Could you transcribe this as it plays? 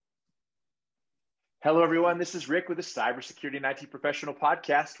Hello, everyone. This is Rick with the Cybersecurity and IT Professional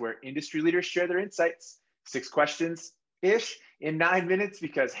Podcast, where industry leaders share their insights. 6 questions-ish in 9 minutes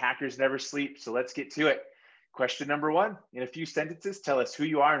because hackers never sleep. So let's get to it. Question number 1, in a few sentences, tell us who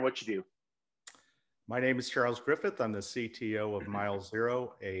you are and what you do. My name is Charles Griffith. I'm the CTO of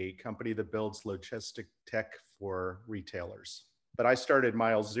MileZero, a company that builds logistic tech for retailers. But I started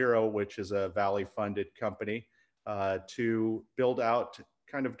MileZero, which is a Valley-funded company, to build out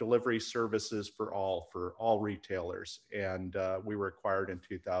kind of delivery services for all retailers. And we were acquired in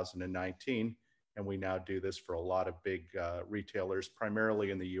 2019, and we now do this for a lot of big retailers,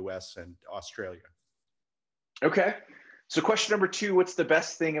 primarily in the US and Australia. Okay. So question number 2, what's the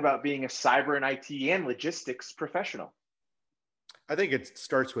best thing about being a cyber and IT and logistics professional? I think it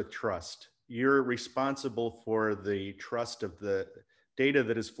starts with trust. You're responsible for the trust of the data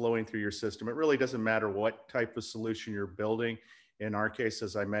that is flowing through your system. It really doesn't matter what type of solution you're building. In our case,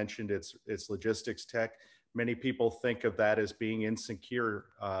 as I mentioned, it's logistics tech. Many people think of that as being insecure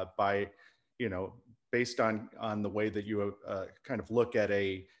based on the way that you kind of look at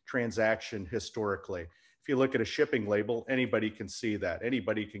a transaction historically. If you look at a shipping label, anybody can see that.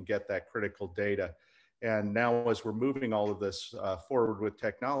 Anybody can get that critical data. And now as we're moving all of this forward with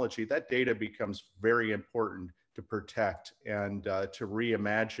technology, that data becomes very important to protect and to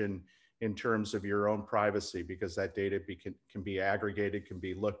reimagine in terms of your own privacy, because that data can be aggregated, can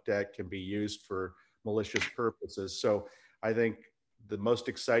be looked at, can be used for malicious purposes. So I think the most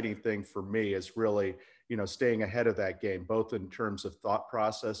exciting thing for me is really, staying ahead of that game, both in terms of thought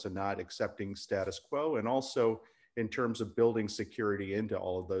process and not accepting status quo, and also in terms of building security into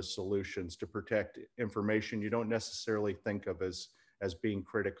all of those solutions to protect information you don't necessarily think of as being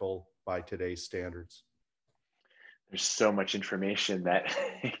critical by today's standards. There's so much information that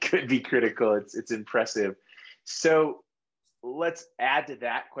it could be critical. It's impressive. So let's add to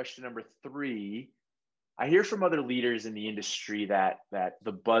that question number 3. I hear from other leaders in the industry that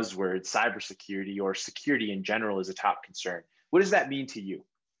the buzzword cybersecurity or security in general is a top concern. What does that mean to you?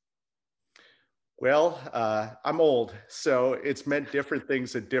 Well, I'm old, so it's meant different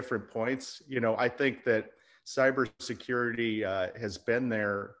things at different points. I think that cybersecurity has been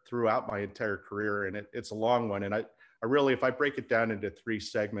there throughout my entire career, and it's a long one. And I really, if I break it down into 3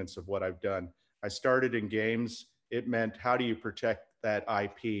 segments of what I've done, I started in games. It meant, how do you protect that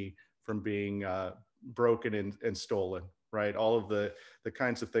IP from being broken and stolen, right? All of the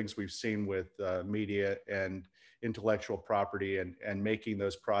kinds of things we've seen with media and intellectual property and making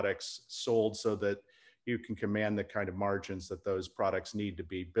those products sold so that you can command the kind of margins that those products need to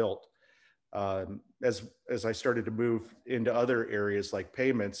be built. As I started to move into other areas like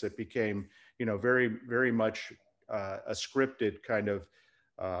payments, it became, very, very much a scripted kind of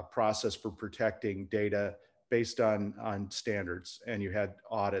process for protecting data based on standards. And you had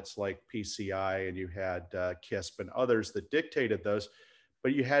audits like PCI, and you had KISP and others that dictated those,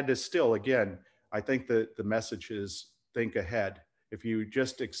 but you had to still, again, I think that the message is think ahead. If you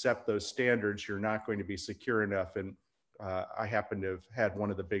just accept those standards, you're not going to be secure enough. And I happen to have had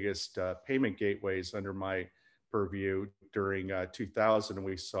one of the biggest payment gateways under my purview during 2000, and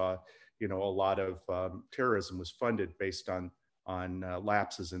we saw, a lot of terrorism was funded based on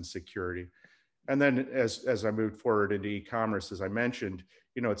lapses in security. And then as I moved forward into e-commerce, as I mentioned,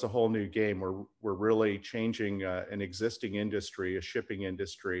 it's a whole new game. We're really changing an existing industry, a shipping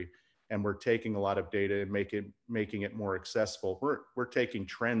industry, and we're taking a lot of data and making it more accessible. We're taking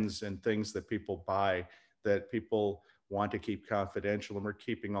trends and things that people buy that people want to keep confidential, and we're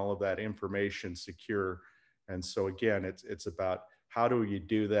keeping all of that information secure. And so again, it's about how do you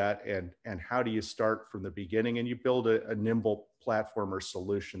do that, and how do you start from the beginning, and you build a nimble platform or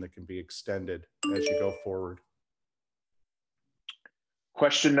solution that can be extended as you go forward.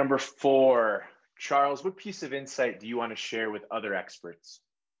 Question number 4, Charles, what piece of insight do you want to share with other experts?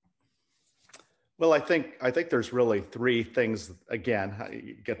 Well, I think there's really 3 things. Again,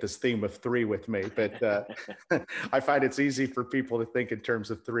 you get this theme of 3 with me, but I find it's easy for people to think in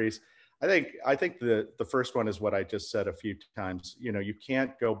terms of 3s. I think the first one is what I just said a few times. You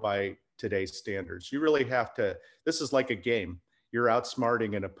can't go by today's standards. You really have to. This is like a game. You're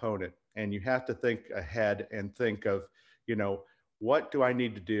outsmarting an opponent, and you have to think ahead and think of, what do I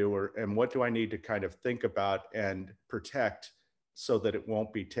need to do, and what do I need to kind of think about and protect so that it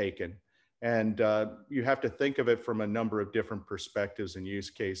won't be taken. And you have to think of it from a number of different perspectives and use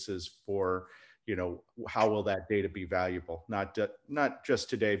cases for, how will that data be valuable? Not just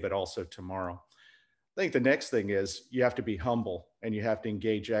today, but also tomorrow. I think the next thing is you have to be humble, and you have to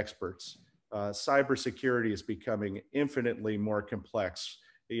engage experts. Cybersecurity is becoming infinitely more complex.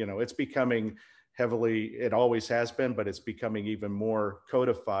 It's becoming heavily, it always has been, but it's becoming even more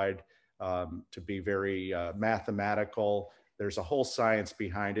codified to be very mathematical. There's a whole science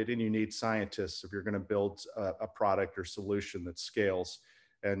behind it, and you need scientists if you're going to build a product or solution that scales.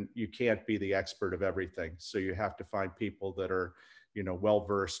 And you can't be the expert of everything. So you have to find people that are,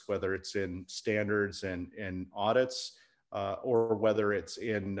 well-versed, whether it's in standards and audits, or whether it's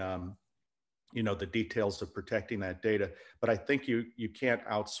in, the details of protecting that data. But I think you can't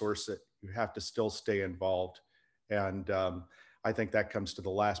outsource it. You have to still stay involved. And I think that comes to the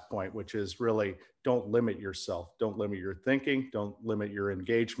last point, which is really don't limit yourself. Don't limit your thinking. Don't limit your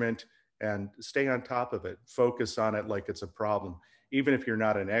engagement, and stay on top of it. Focus on it like it's a problem. Even if you're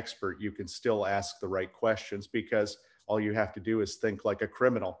not an expert, you can still ask the right questions, because all you have to do is think like a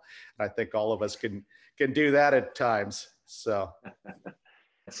criminal. And I think all of us can do that at times. So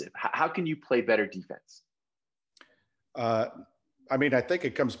how can you play better defense? I think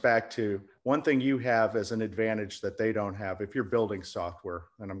it comes back to one thing you have as an advantage that they don't have. If you're building software,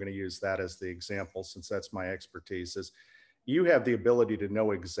 and I'm going to use that as the example since that's my expertise, is you have the ability to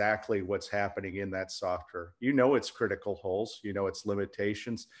know exactly what's happening in that software. You know its critical holes, you know its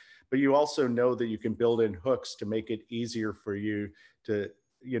limitations, but you also know that you can build in hooks to make it easier for you to,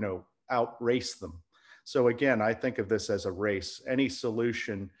 outrace them. So again, I think of this as a race. Any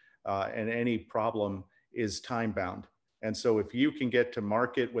solution and any problem is time bound. And so if you can get to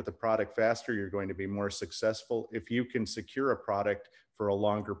market with a product faster, you're going to be more successful. If you can secure a product for a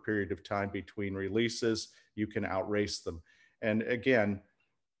longer period of time between releases, you can outrace them. And again,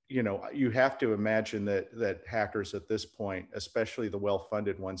 you have to imagine that hackers at this point, especially the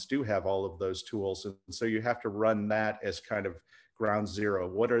well-funded ones, do have all of those tools. And so you have to run that as kind of ground zero.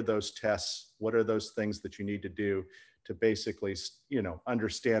 What are those tests? What are those things that you need to do to basically,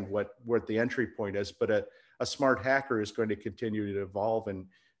 understand what the entry point is? But a smart hacker is going to continue to evolve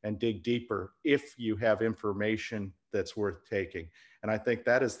and dig deeper if you have information that's worth taking. And I think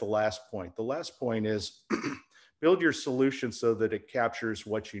that is the last point. The last point is build your solution so that it captures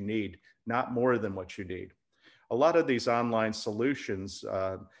what you need, not more than what you need. A lot of these online solutions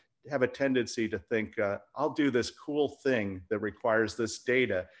have a tendency to think, I'll do this cool thing that requires this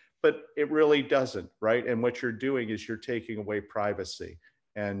data, but it really doesn't, right? And what you're doing is you're taking away privacy.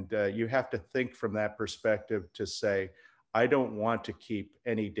 And you have to think from that perspective to say, I don't want to keep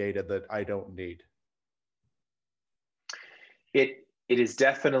any data that I don't need. It is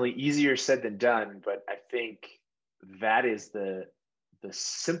definitely easier said than done, but I think that is the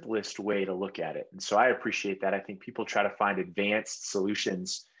simplest way to look at it. And so I appreciate that. I think people try to find advanced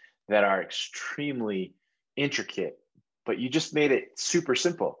solutions that are extremely intricate, but you just made it super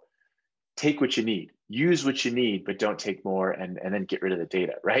simple. Take what you need, use what you need, but don't take more, and then get rid of the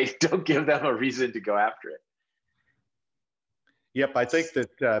data, right? Don't give them a reason to go after it. Yep, I think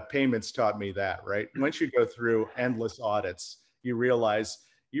that payments taught me that, right? Once you go through endless audits, you realize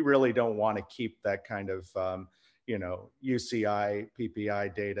you really don't want to keep that kind of, UCI,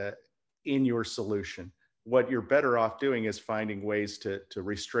 PPI data in your solution. What you're better off doing is finding ways to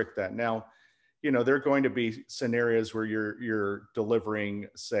restrict that. Now, there are going to be scenarios where you're delivering,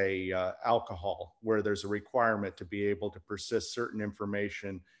 say, alcohol, where there's a requirement to be able to persist certain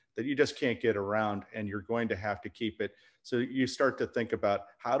information that you just can't get around, and you're going to have to keep it. So you start to think about,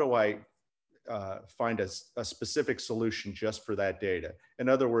 how do I find a specific solution just for that data? In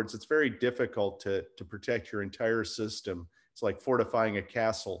other words, it's very difficult to protect your entire system. It's like fortifying a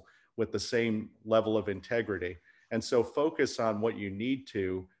castle with the same level of integrity. And so focus on what you need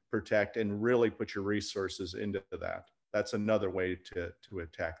to protect and really put your resources into that. That's another way to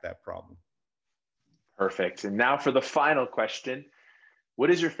attack that problem. Perfect. And now for the final question. What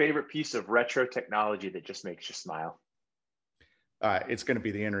is your favorite piece of retro technology that just makes you smile? It's going to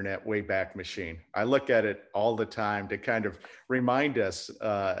be the Internet Wayback Machine. I look at it all the time to kind of remind us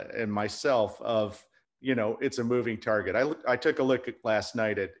and myself of, it's a moving target. I took a look at last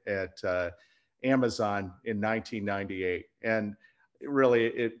night at Amazon in 1998, and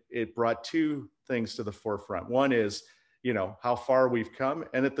it brought two things to the forefront. One is, how far we've come,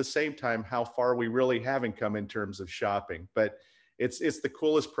 and at the same time, how far we really haven't come in terms of shopping. But it's the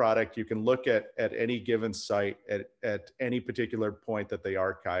coolest product. You can look at any given site at any particular point that they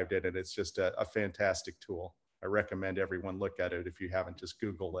archived it, and it's just a fantastic tool. I recommend everyone look at it if you haven't. Just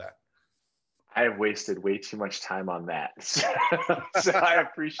Google that. I have wasted way too much time on that. So I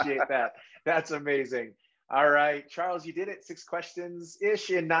appreciate that. That's amazing. All right, Charles, you did it. 6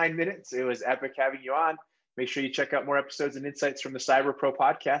 questions-ish in 9 minutes. It was epic having you on. Make sure you check out more episodes and insights from the Cyber Pro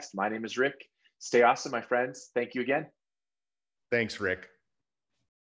podcast. My name is Rick. Stay awesome, my friends. Thank you again. Thanks, Rick.